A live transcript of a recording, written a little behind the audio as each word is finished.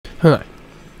Hi,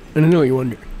 and I know you're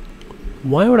wondering,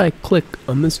 why would I click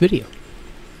on this video?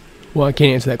 Well, I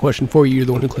can't answer that question for you, you're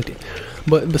the one who clicked it.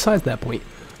 But besides that point,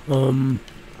 hi,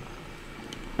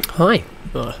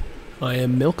 I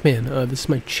am Milkman. This is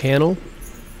my channel.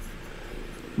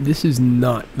 This is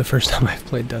not the first time I've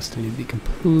played Destiny, to be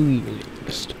completely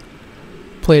honest.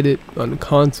 Played it on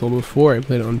console before, I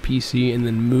played it on PC, and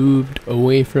then moved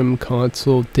away from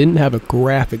console. Didn't have a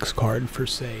graphics card, per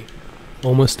se.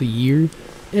 Almost a year,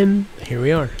 and here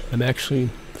we are. I'm actually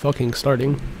fucking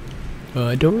starting.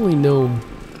 I don't really know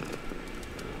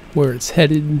where it's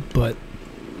headed, but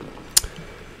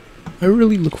I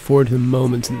really look forward to the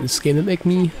moments in this game that make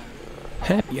me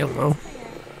happy, I don't know,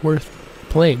 worth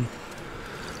playing.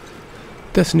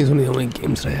 Destiny is one of the only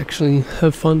games that I actually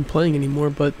have fun playing anymore,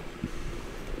 but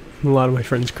a lot of my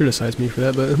friends criticize me for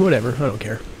that, but whatever, I don't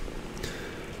care.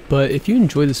 But if you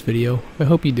enjoy this video, I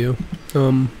hope you do.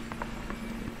 I'm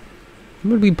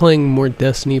going to be playing more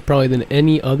Destiny probably than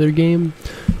any other game.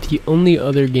 The only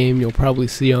other game you'll probably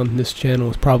see on this channel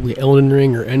is probably Elden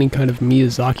Ring or any kind of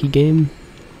Miyazaki game.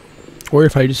 Or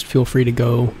if I just feel free to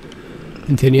go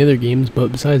into any other games,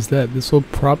 but besides that, this will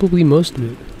probably most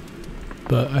of it.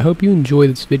 But I hope you enjoy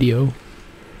this video,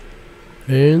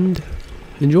 and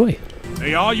enjoy.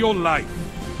 They are your life.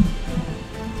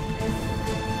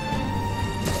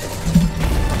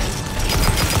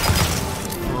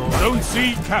 Zone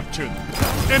C captured.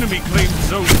 Enemy claims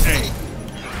Zone A.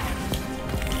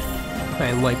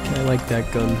 I like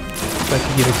that gun. If I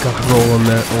could get a gun roll on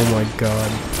that, oh my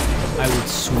god. I would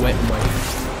sweat my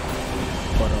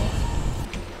butt off.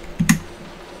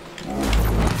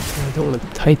 I don't want to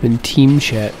type in team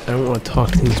chat. I don't want to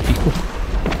talk to these people.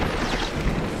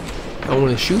 I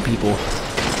want to shoot people.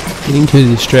 Getting too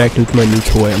distracted with my new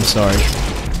toy, I'm sorry.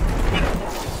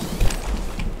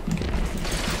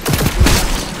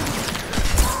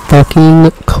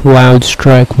 Fucking cloud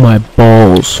strike my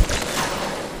balls.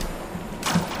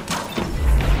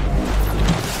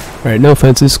 Alright, no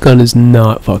offense, this gun is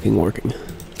not fucking working.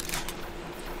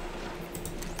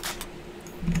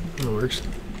 It works.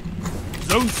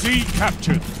 Zone C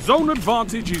captured. Zone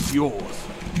advantage is yours.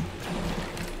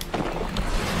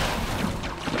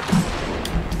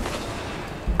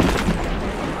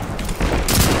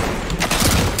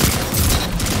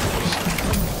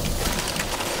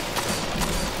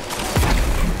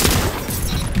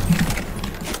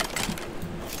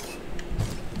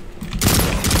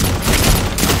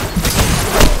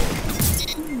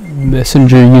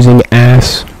 Messenger using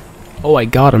ass. Oh, I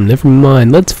got him. Never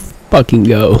mind. Let's fucking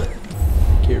go.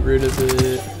 Get rid of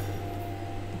it.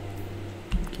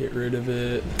 Get rid of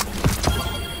it.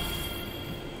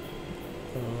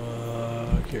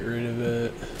 Get rid of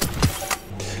it.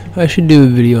 I should do a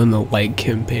video on the like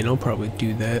campaign. I'll probably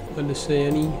do that. Let us say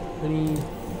any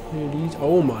of these.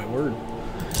 Oh my word.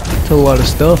 That's a lot of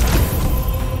stuff.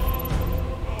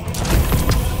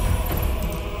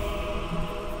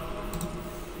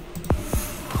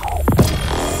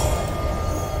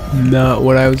 Not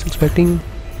what I was expecting,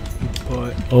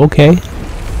 but okay.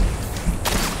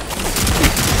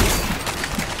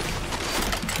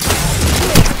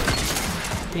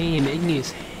 Damn,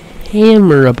 Ignis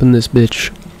hammer up in this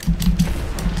bitch.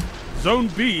 Zone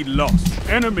B lost.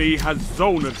 Enemy has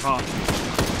zone advantage.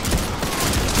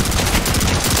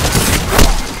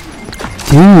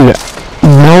 Dude,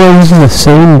 no one's using the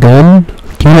same gun?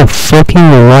 Get a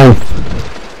fucking life.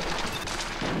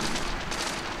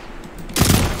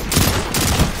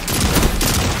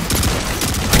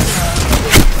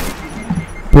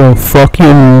 Bro,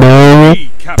 fucking no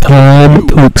time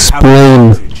to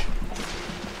explain.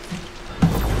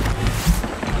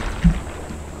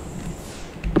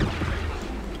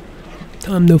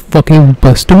 Time to fucking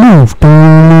bust a move.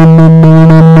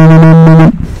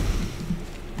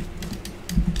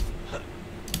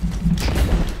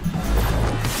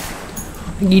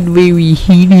 I get very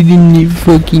heated in the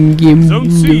fucking game. In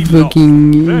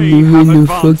the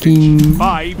fucking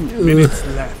 5 minutes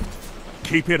left.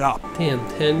 Keep it up. Damn,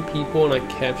 10 people and I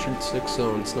captured 6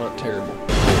 zones. Not terrible.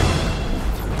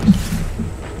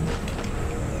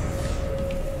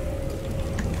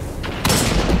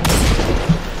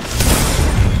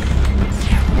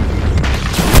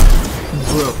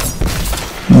 Bro.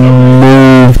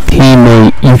 Move,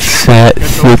 teammate, you fat,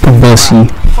 thick pussy.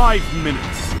 5 minutes.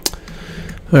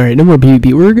 Alright, no more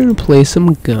PvP. We're gonna play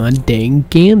some goddamn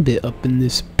Gambit up in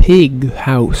this pig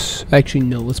house. Actually,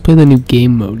 no, let's play the new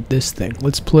game mode, this thing.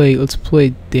 Let's play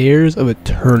Dares of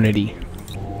Eternity.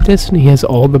 Destiny has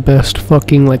all the best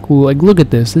fucking, like, look at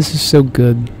this. This is so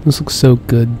good. This looks so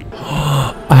good.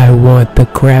 I want the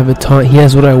graviton. He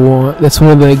has what I want. That's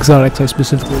one of the exotics I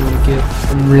specifically want to get.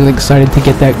 I'm really excited to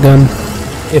get that gun.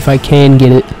 If I can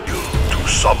get it. To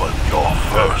summon your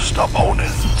first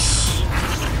opponents.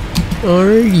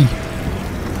 Alrighty.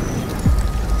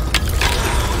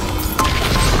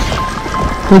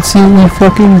 Let's see what we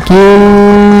fucking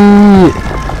get.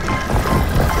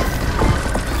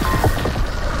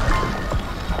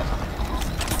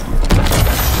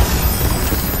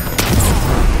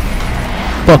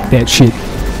 Fuck that shit.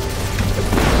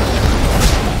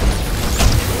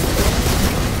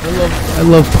 I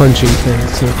love punching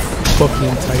things. So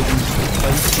fucking titan.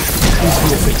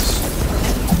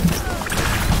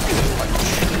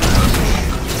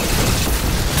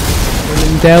 When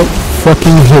in doubt,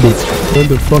 fucking hit it. What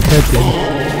the fuck that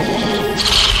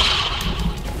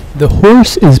did? The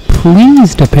horse is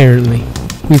pleased apparently.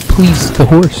 We've pleased the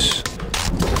horse.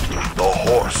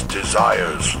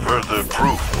 Desires further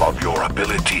proof of your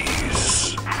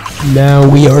abilities. Now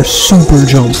we are super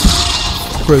jump.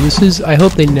 Bro, this is... I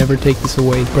hope they never take this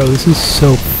away. Bro, this is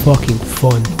so fucking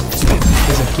fun.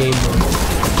 As a game mode.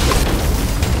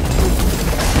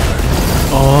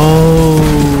 Oh,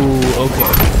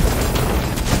 okay.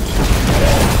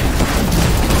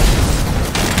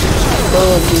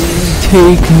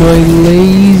 Take my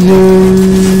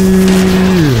laser.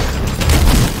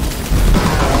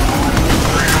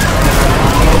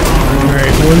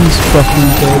 One's fucking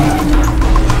dead.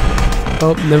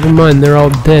 Oh, never mind. They're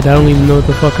all dead. I don't even know what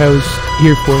the fuck I was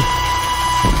here for.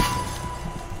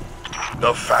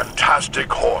 The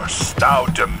fantastic horse now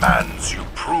demands you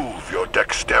prove your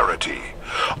dexterity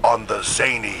on the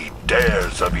zany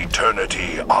Dares of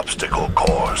Eternity obstacle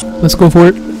course. Let's go for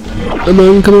it. Come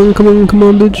on, come on, come on, come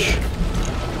on, bitch.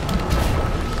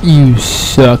 You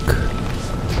suck.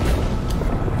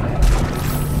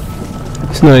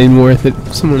 It's not even worth it.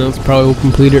 Someone else probably will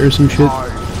complete it or some shit.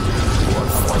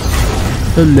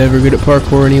 I'm never good at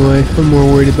parkour anyway. I'm more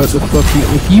worried about the fucking...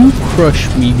 If you crush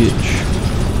me, bitch.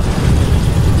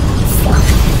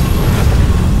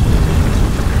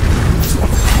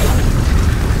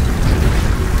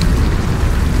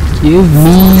 Give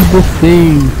me the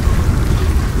thing.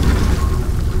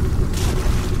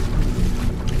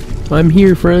 I'm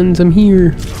here, friends. I'm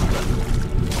here.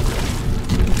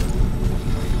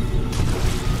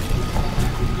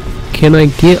 Can I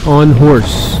get on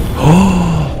horse?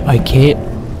 Oh, I can't.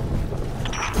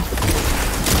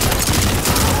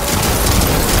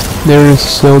 There is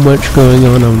so much going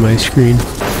on my screen.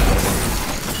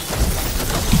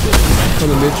 Come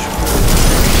on, bitch.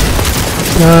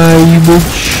 Ah, you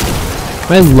bitch.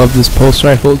 I love this pulse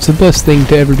rifle. It's the best thing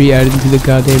to ever be added to the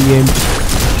goddamn game.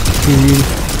 Period.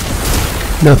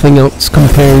 Nothing else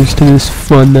compares to this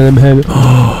fun that I'm having.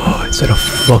 Oh, instead of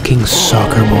fucking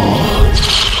soccer ball.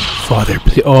 Father,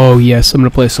 please. Oh, yes, I'm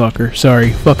gonna play soccer.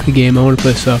 Sorry. Fuck the game. I wanna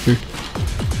play soccer.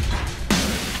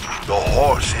 The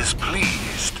horse is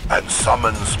pleased and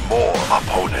summons more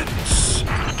opponents.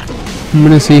 I'm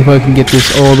gonna see if I can get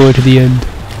this all the way to the end.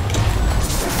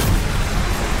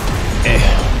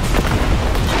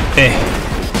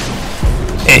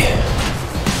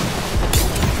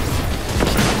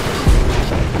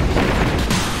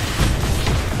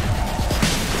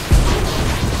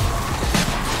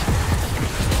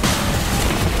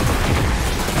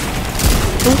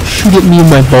 Don't shoot at me in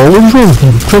my ball. What's wrong with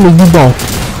him? Throw me your ball.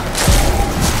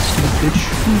 Stupid bitch.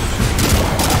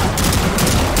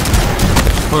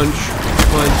 Punch,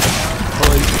 punch,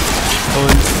 punch,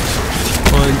 punch,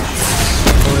 punch,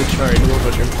 punch. Alright, no more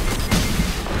punching.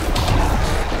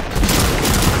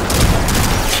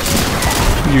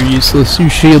 You're useless. Your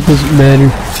shield doesn't matter.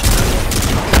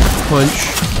 Punch,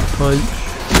 punch,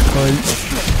 punch,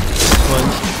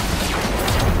 punch.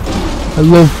 I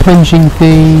love punching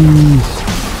things.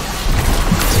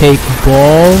 Take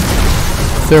ball,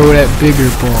 throw it at bigger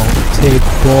ball. Take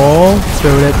ball,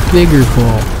 throw it at bigger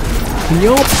ball. Can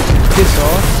y'all piss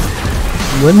off?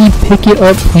 Let me pick it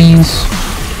up, please.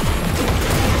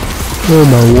 Oh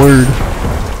my word.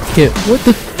 Hit. What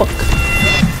the fuck?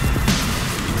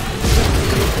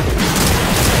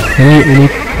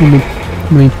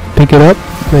 Let me pick it up.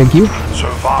 Thank you.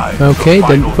 Survive. Okay,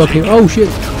 then fucking... Oh shit.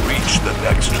 To reach the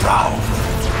next round.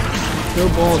 Throw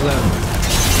balls out.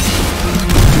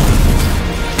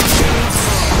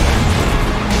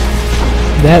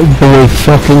 That boy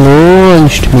fucking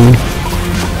launched me.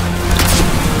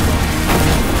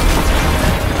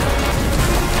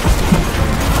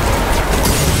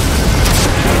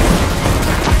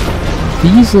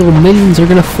 These little minions are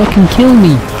gonna fucking kill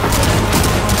me.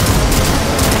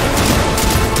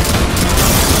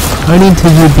 I need to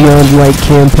do Beyond Light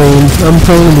campaign. I'm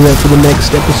probably gonna do that for the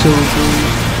next episode.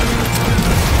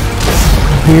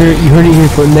 You heard it here.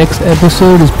 For next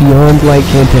episode is Beyond Light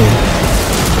Campaign.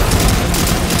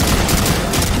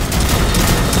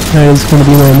 That is going to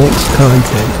be my next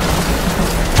content.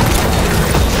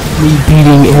 Me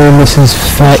beating Aramis's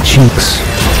fat cheeks.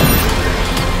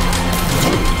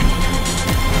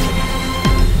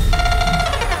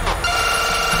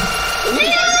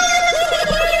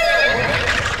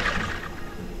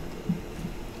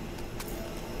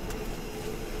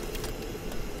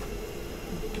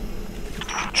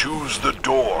 Choose the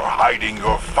door hiding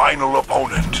your final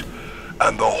opponent,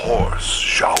 and the horse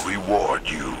shall reward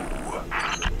you.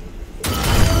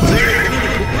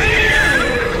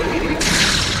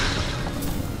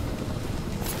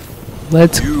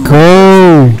 Let's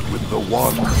go! With the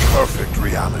one perfect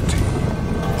reality,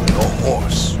 the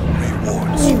horse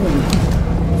rewards you.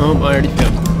 Oh, I already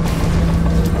jumped.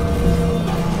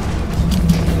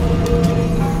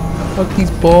 Fuck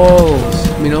these balls.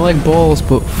 I mean, I like balls,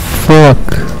 but fuck.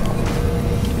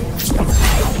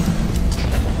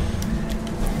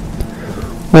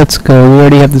 Let's go. We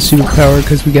already have the superpower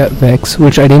because we got Vex,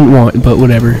 which I didn't want, but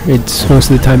whatever. It's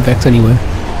most of the time Vex anyway.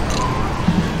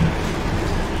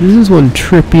 This is one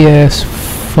trippy ass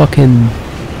fucking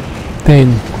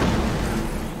thing.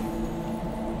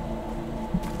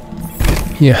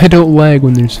 Yeah, I don't lag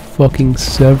when there's fucking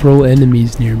several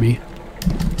enemies near me.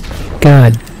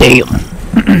 God damn.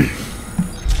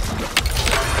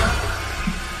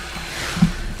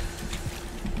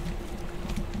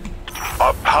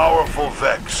 A powerful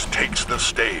Vex takes the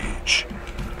stage.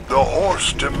 The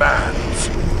horse demands,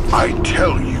 I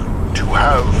tell you, to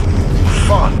have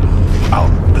fun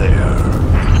out there.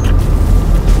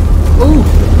 Oh!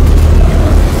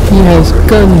 He has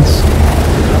guns.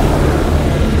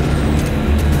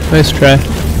 Nice try.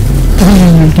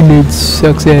 Grenade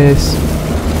sucks ass.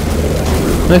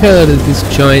 I like how out of this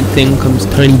giant thing comes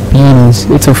tiny beans.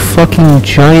 It's a fucking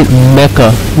giant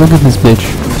mecha. Look at this bitch.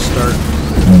 Start.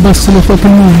 Busting a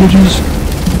fucking move, bitches.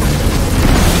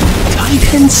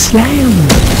 Titan slam!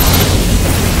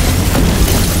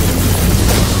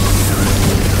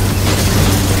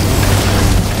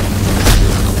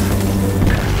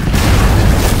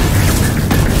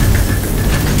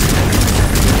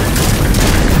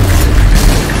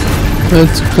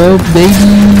 Let's go,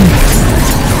 baby!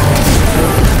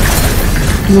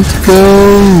 Let's go!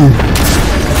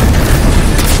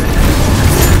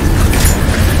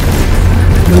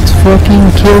 Let's fucking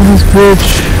kill this bitch!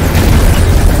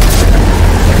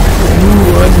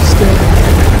 Ooh, I'm stuck.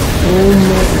 Oh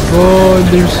my god,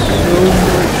 there's so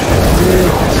much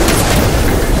shit.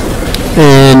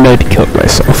 And I'd killed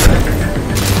myself.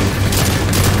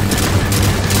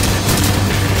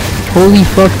 Holy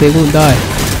fuck, they won't die.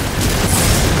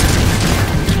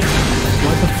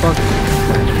 What the fuck?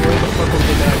 Where the fuck will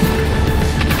they die?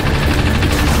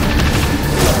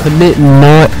 Commit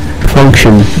not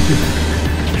function.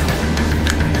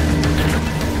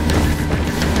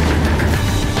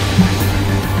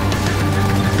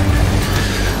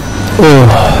 Oh.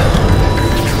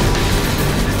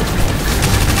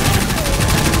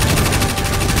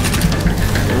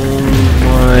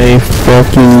 My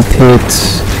fucking tits.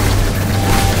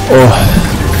 Oh,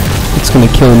 it's gonna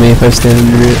kill me if I stand in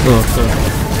the rear. Oh, fuck.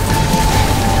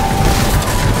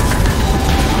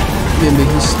 Yeah, but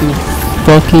he's still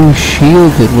fucking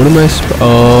shielded. What am I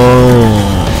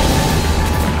oh.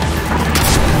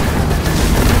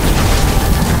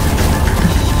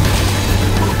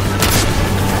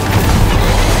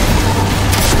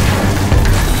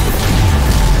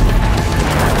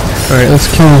 Alright, let's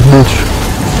kill this bitch.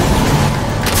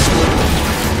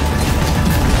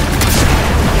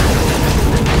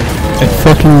 I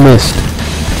fucking missed.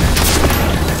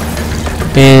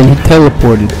 And he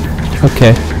teleported.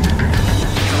 Okay.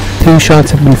 2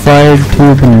 shots have been fired, 2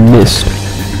 have been missed.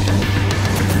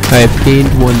 I have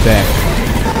gained 1 back.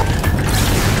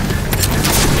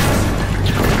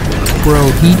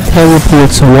 Bro, he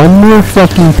teleports 1 more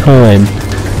fucking time.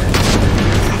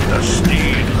 The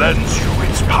steed lends you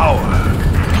its power.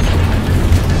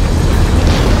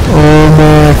 Oh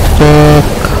my fuck.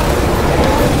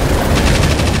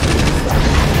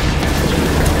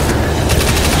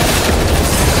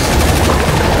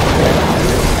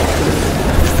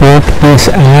 Fuck this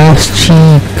ass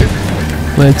cheek.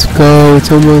 Let's go,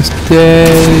 it's almost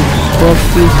dead. Fuck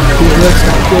this shit, let's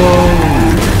go.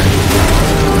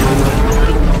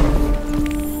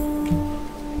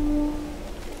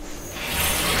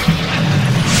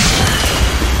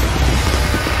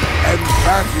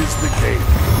 That is the game.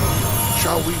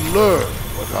 Shall we learn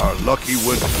what our lucky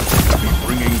winner will be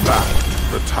bringing back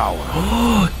to the tower?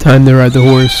 Time to ride the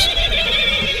horse.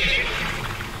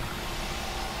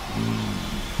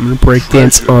 I'm gonna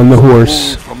breakdance on the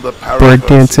horse. From the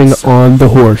Breakdancing on the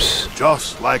horse.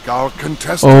 Just like our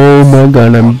contestants. Oh my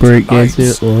god, I'm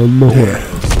breakdancing on the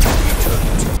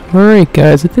horse. Alright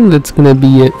guys, I think that's gonna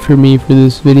be it for me for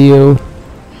this video.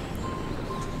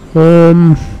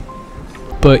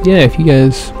 But yeah, if you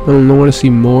guys, I don't know, want to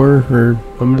see more, or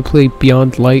I'm gonna play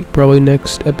Beyond Light probably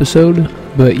next episode.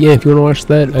 But yeah, if you want to watch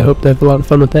that, I hope to have a lot of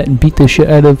fun with that and beat the shit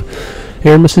out of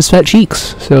Aramis's fat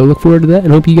cheeks. So look forward to that,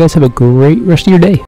 and hope you guys have a great rest of your day.